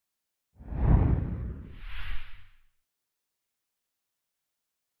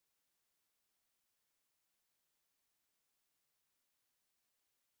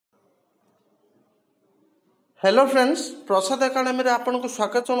Hello friends, प्रसाद academy आपन को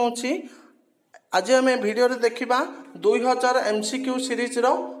स्वागत जनाऊँगी। आज आम भिडियो देखा 2000 MCQ सीरीज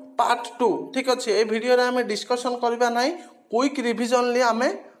रो पार्ट 2। ठीक अच्छे, ये भिडियो आम डिस्कसन करवा ना, क्विक रिविजन आम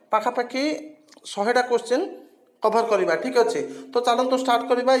पाखापाखि 100टा क्वेश्चन कवर करवा। ठीक अच्छे, तो चलते स्टार्ट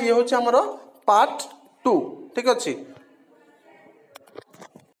करवा। ये हूँ आमर पार्ट 2। ठीक अच्छे,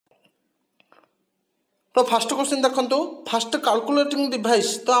 तो फास्ट क्वेश्चन देखो, फास्ट कैलकुलेटिंग डिवाइस।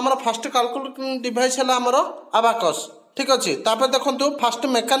 तो आमर फास्ट कैलकुलेटिंग डिवाइस है आमर अबाकस। ठीक अच्छे, तापर देखो fast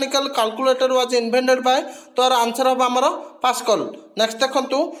mechanical calculator was invented by, तो यार आंसर हम आमर पास्कल। नेक्स्ट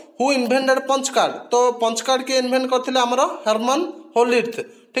देखो हु इन्वेंटेड पंच कार्ड। तो पंच कार्ड किए इन्वेंट करते आमर हर्मन होलिथ।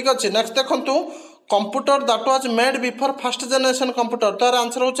 ठीक अच्छे, नेक्स्ट देखो computer that was made before first generation computer. तो यार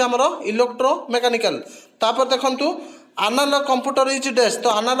आंसर होचे आमर इलेक्ट्रो मेकानिकल। तापर देखो एनालॉग कंप्यूटर इज डेस। तो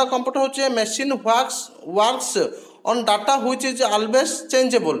एनालॉग कंप्यूटर होचे machine works on data which is always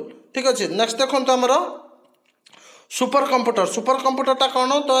changeable. ठीक अच्छे, नेक्स्ट देखो आमर सुपर कंप्यूटर। सुपर कंप्यूटर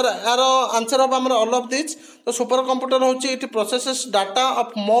कौन? तो यार आंसर हम आमर ऑल ऑफ दिस। तो सुपर कंप्यूटर होची it processes data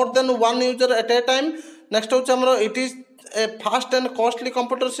of more than one user eight A time. Next होची आमर it is a fast and costly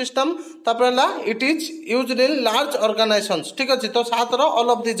computer system. तापर it is used in large organisations. ठीक अच्छे, तो 7 all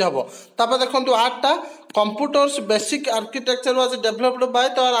of this हम। तापर देखो 8टा computers basic architecture was developed by.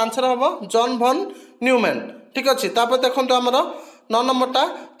 तो आंसर हम जॉन भन न्यूमैन। ठीक अच्छे, तापर देखो आमर 9 नंबरटा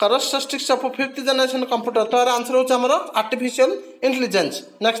characteristics of 5th generation computer. तो आंसर होचे आमर आर्टिफिशियल इंटेलिजेंस।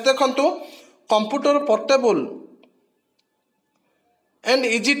 नेक्स्ट देखो computer portable and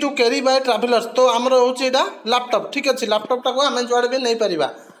easy to carry by travellers. तो आमर होची एटा लैपटॉप। ठीक अच्छे, लैपटॉप टाको आम जुआड़े भी नहीं परिबा।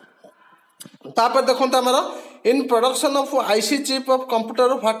 तापर देखो आमर in production of IC chip off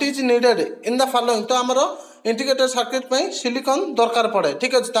computer what is needed in the following. तो आमर इंटीग्रेटेड सर्किट पे सिलिकॉन दरकार पड़े।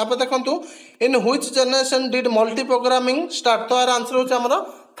 ठीक अच्छे, तापर देखो in which generation did multi programming start. तो यार आंसर होचे आमर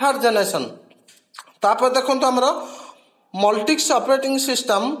 3rd जनरेशन। तापर देखो आमर Multics operating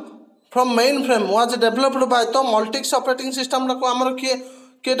system from main frame was developed by. तो मल्टिक्स ऑपरेटिंग सिस्टम को आमर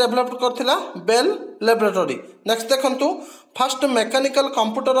किए डेवलप करथिला? Bell laboratory. नेक्स्ट देखो first mechanical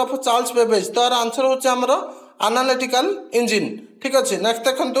computer of Charles Babbage. तो यार आंसर होचे आमर एनालिटिकल इंजिन। ठीक अच्छे, नेक्स्ट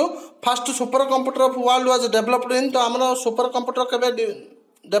देखो first super computer of world was developed in. तो आमर सुपर कंप्यूटर केबे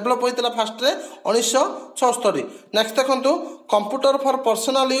डेवलप होता फास्ट 1976। नेक्स्ट देखो कंप्यूटर फॉर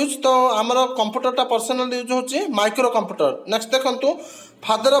पर्सनल यूज। तो आमर कंप्यूटरटा पर्सनल यूज होची माइक्रो कंप्यूटर। नेक्स्ट देखो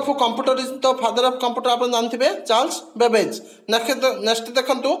फादर ऑफ कंप्यूटर इज। तो फादर ऑफ कंप्यूटर आप जानते चार्ल्स बेबेज। नेक्स्ट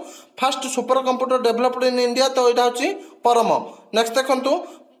देखो first super computer developed in India. तो यहाँ हूँ परम। नेक्स्ट देखो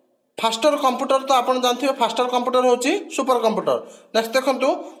फास्टर कंप्यूटर। तो आप जानते फास्टर कंप्यूटर होची सुपर कंप्यूटर। नेक्स्ट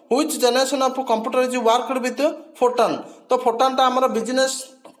देखो which generation of computer is worked with Foton. तो फोटनटा आमर बिजनेस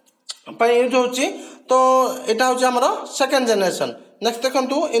यूज होची। तो यहाँ हूँ आमर 2nd जनरेशन। नेक्स्ट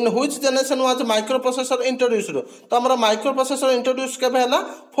देखो in which generation was micro processor introduced. तो आमर माइक्रो प्रोसेसर इंट्रोड्यूस केबे हला?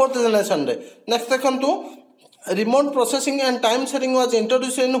 4th जनरेशन रे। नेक्स्ट देखो remote processing and time sharing was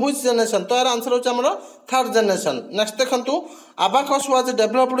introduce in which generation. तो यार आंसर होचे आमर 3rd जनरेशन। नेक्स्ट देखो अबाकस वाज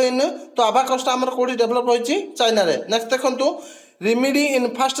डेवलप्ड इन। तो अबाकस आमर कोठी डेवलप होईची? चाइना रे। नेक्स्ट देखो रिमिडी in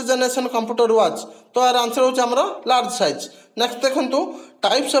first generation computer was. तो यार आंसर होचे आमर लार्ज साइज। नेक्स्ट देखो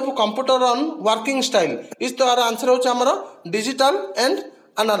types of computer on working style इस। तो यार आंसर होचे आमर डिजिटल एंड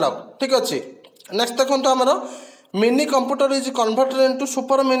एनालॉग। ठीक अच्छे, नेक्स्ट देखो आमर mini computer is converted into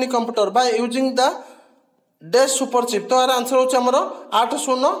super mini computer by using the dash super chip. तो यार आंसर होचे आमर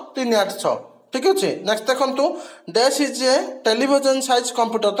 80386। ठीक अच्छे, नेक्स्ट देखो dash is a television size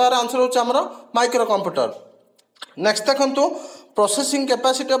computer. तो यार आंसर होचे आमर माइक्रो कंप्यूटर। नेक्स्ट देखो processing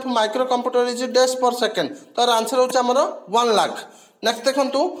capacity of micro computer is dash पर सेकेंड। तो यार आंसर होचे आमर 1 लाख। नेक्स्ट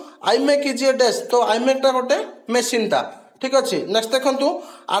देखो आईमेक इज ए डैश। तो आईमेकटा गोटे मेसीनटा। ठीक अच्छे, नेक्स्ट देखो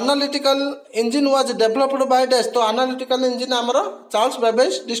analytical engine was developed by dash. तो एनालिटिकल इंजिन आमर चार्ल्स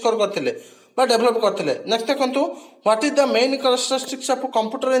बेबेज डिस्कवर करथिले बा डेवलप करथिले। नेक्स्ट देखो what is the main characteristics of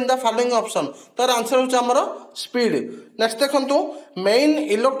computer in the following option. तो आंसर होचे आमर स्पीड। नेक्स्ट देखो main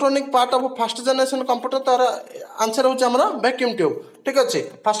electronic part of first generation computer. तो आंसर होचे आमर वैक्यूम ट्यूब। ठीक अच्छे,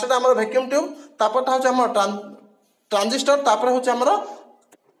 फर्स्ट आमर वैक्यूम ट्यूब, तापरटा होचे आमर ट्रांजिस्टर, तापर होचे आमर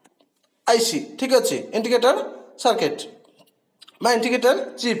आईसी। ठीक अच्छे, इंटीग्रेटेड सर्किट बा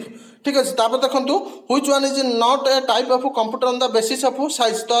इंटीग्रेटेड चिप। ठीक अच्छे, तापर देखो which one is not a type of computer on the basis of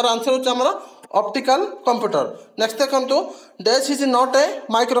size. तो आंसर होचे आमर ऑप्टिकल कंप्यूटर। नेक्स्ट देखो dash is not a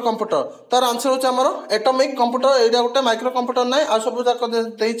micro computer. तो आंसर होचे आमर एटॉमिक कंप्यूटर। एटा गोटे माइक्रो कंप्यूटर ना, आ सब जाक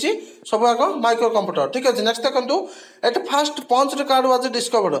देइची सब जाक माइक्रो कंप्यूटर। ठीक अच्छे, नेक्स्ट देखो eight fast punch card was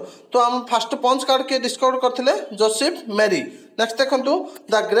discovered. तो आम फास्ट पंच कार्ड के डिस्कवर करथिले? जोसेफ मेरी। नेक्स्ट देखो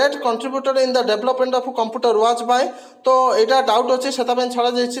the great contributor in the development of computer was by. तो यहाँ डाउट अच्छे से छड़ा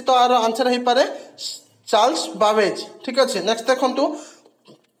जाइए। तो यार आंसर हो पारे चार्ल्स बाबेज ठीक अच्छे। नेक्स्ट देखो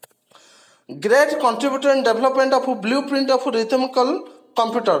great contributor in development of blueprint of रिथमिकल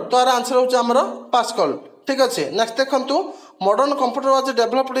computer तो यार आंसर होचे हमर पास्कल ठीक अच्छे। नेक्स्ट देखो modern computer was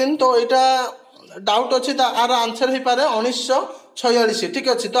developed in तो यहाँ डाउट अच्छी तार आंसर हो पारे 1946 ठीक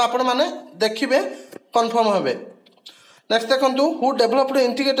अच्छे। तो आपण मैंने देखिए कन्फर्म हे। नेक्स्ट देखो हु डेवलप्ड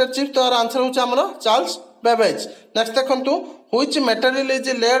इंटीग्रेटेड चिप तो यार आंसर होचे हमर चार्ल्स बेबेज। नेक्स्ट देखो which material is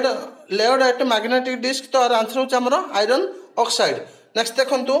layered eight magnetic disk तो यार आंसर होचे हमर आयरन ऑक्साइड। नेक्स्ट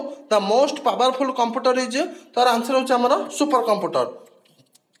देखो the most powerful computer is तो यार आंसर होचे हमर सुपर कंप्यूटर।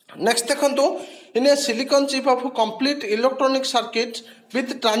 नेक्स्ट देखो इन A silicon chip off complete electronic circuit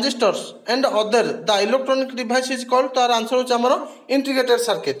with transistors and other the electronic device is called तो यार आंसर होचे हमर इंटीग्रेटेड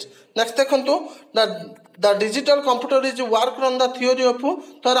सर्किट। नेक्स्ट देखो the digital computer is work on the theory of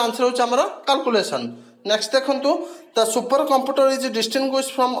तो यार answer होचे हमर कैलकुलेशन। नेक्स्ट देखो the super computer is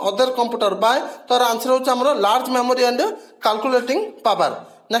distinguished from other computer bye तो यार आंसर होचे हमर large memory and calculating power.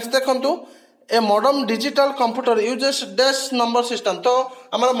 Next देखो a modern digital computer uses dash number system तो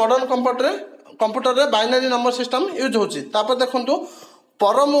हमारा मॉडर्न कंप्यूटर रे बाइनरी नंबर सिस्टम यूज होची। तापर देखो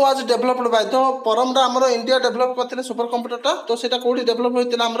परम वाज डेवलप्ड बाय तो परम रा हमर इंडिया डेवलप करथिले सुपर कंप्यूटरटा तो सेटा कोडी डेवलप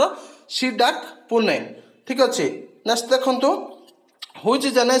होइतिला हमर सीडाक पुणे ठीक अछि। नेक्स्ट देखो which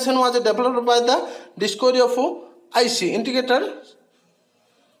generation was developed by the discovery of IC integrated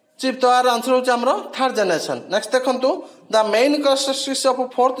chip तो यार आंसर होचे हमर थर्ड जनरेशन। नेक्स्ट देखो the main characteristics of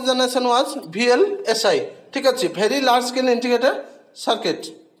fourth generation was VLSI ठीक अच्छे very large scale integrated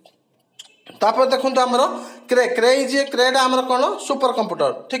circuit. तापर देखो हमर क्रे इज क्रेडा हमर कोन सुपर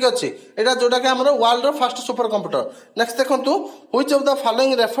कंप्यूटर ठीक अच्छे एटा जोटा कि हमर world row first super computer. Next देखो which of the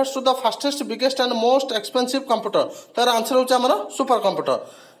following refers to the fastest biggest and most expensive computer तो यार आंसर होचे हमर सुपर कंप्यूटर।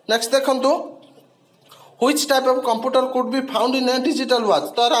 नेक्स्ट देखो which type of computer could be found in A digital watch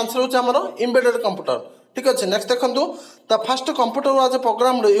तो यार answer होचे हमर एम्बेडेड कंप्यूटर ठीक अच्छे। नेक्स्ट देखो the first computer was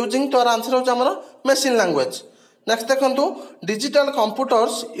programmed using तो यार आंसर होचे हमर मशीन लैंग्वेज। नेक्स्ट देखो digital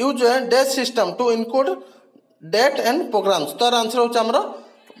computers use A dash system to encode date and programmes तो यार आंसर होचे हमर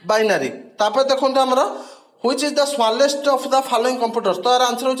बाइनरी। तापर देखो हमर which is the smallest of the following computers तो यार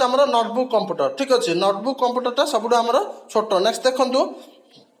आंसर होचे हमर नोटबुक कंप्यूटर ठीक अच्छे। नोटबुक कंप्यूटरटा सबुठ हमर छोटो। नेक्स्ट देखो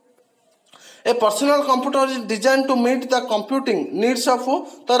ए personal computer is design to meet the computing needs of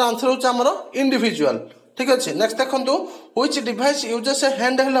तो यार आंसर होचे हमर इंडिविजुअल ठीक अच्छे। नेक्स्ट देखो which device uses A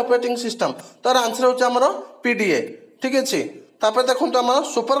hand held operating system तो यार आंसर होचे हमर PDA ठीक अच्छे। तापर देखो हमर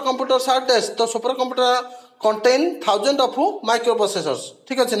सुपर कंप्यूटर आर डैश तो super computer contain thousand of micro processors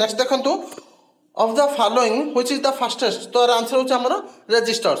ठीक अच्छे। नेक्स्ट देखो of the following which is the fastest तो यार आंसर होचे हमर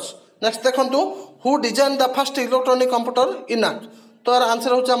रजिस्टर्स। नेक्स्ट देखो who design the first electronic computer इनाक तो यार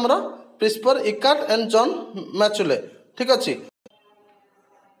आंसर होचे हमर प्रिस्पर इकार्ट एंड जॉन मैचुले ठीक अच्छे।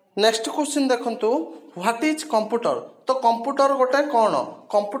 नेक्स्ट क्वेश्चन देखो व्हाट इज कंप्यूटर तो कंप्यूटर गोटे कौन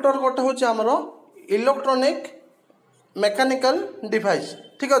कंप्यूटर गोटे हूँ आमर इलेक्ट्रॉनिक मेकानिकल डिवाइस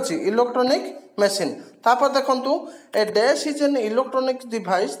ठीक अच्छे इलेक्ट्रॉनिक मशीन। तापर देखो ए dash is an electronic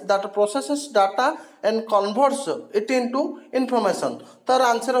device that processes data and converts it into information तो यार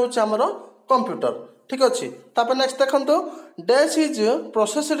आंसर हूँ आमर कंप्यूटर ठीक अच्छे। तापर नेक्स्ट देखो dash is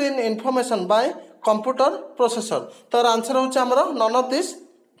processed in information bye computer processor तो यार आंसर हूँ आमर नन ऑफ दिस।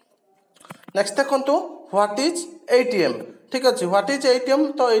 नेक्स्ट देखो व्हाट इज ATM ठीक अच्छे। व्हाट इज ATM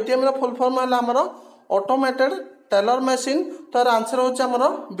तो ATM रा फुल फॉर्म है हमर ऑटोमेटेड टेलर मशीन तो यार आंसर होचे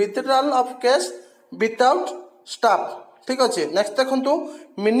हमर withdrawal of cash without staff ठीक अच्छे। नेक्स्ट देखो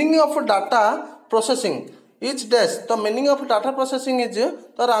meaning of data processing is dash तो meaning of data processing is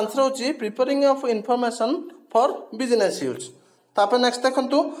तो यार आंसर होची preparing of information for business use. तापर नेक्स्ट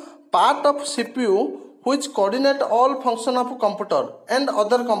देखो part of CPU which coordinate all function of computer and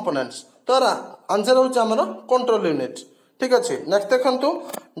other components तो यार answer होचे हमर कंट्रोल यूनिट ठीक अच्छे। नेक्स्ट देखो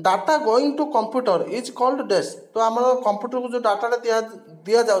data going to computer is called dash तो आमर कंप्यूटर को जो डाटा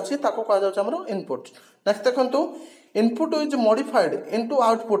दिया जाउछि ताको कहा जाउछि हमर इनपुट। नेक्स्ट देखो input is modified into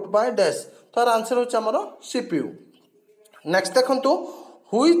output by dash तो यार आंसर होचे हमर CPU। नेक्स्ट देखो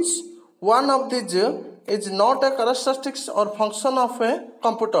which one of these is not a characteristics और फंक्शन ऑफ ए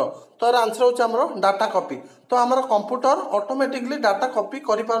कंप्यूटर तो यार आंसर होचे हमर डाटा कॉपी तो आमर कंप्यूटर ऑटोमेटिकली डाटा कॉपी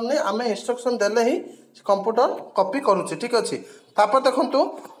करि पारने आमे इंस्ट्रक्शन देले ही कंप्यूटर कॉपी करूछि ठीक अछि। तापर देखो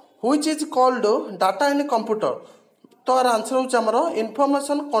which is called data in computer तो यार आंसर होचे हमर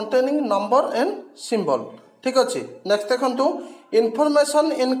information containing number and symbol ठीक अच्छे। नेक्स्ट देखो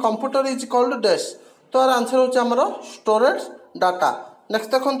information in computer is called dash तो यार आंसर होचे हमर स्टोरेज डाटा।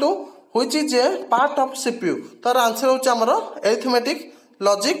 नेक्स्ट देखो which is a part of CPU तो यार आंसर होचे हमर अरिथमेटिक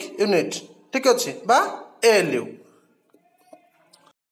लॉजिक यूनिट ठीक अच्छे बा ALU।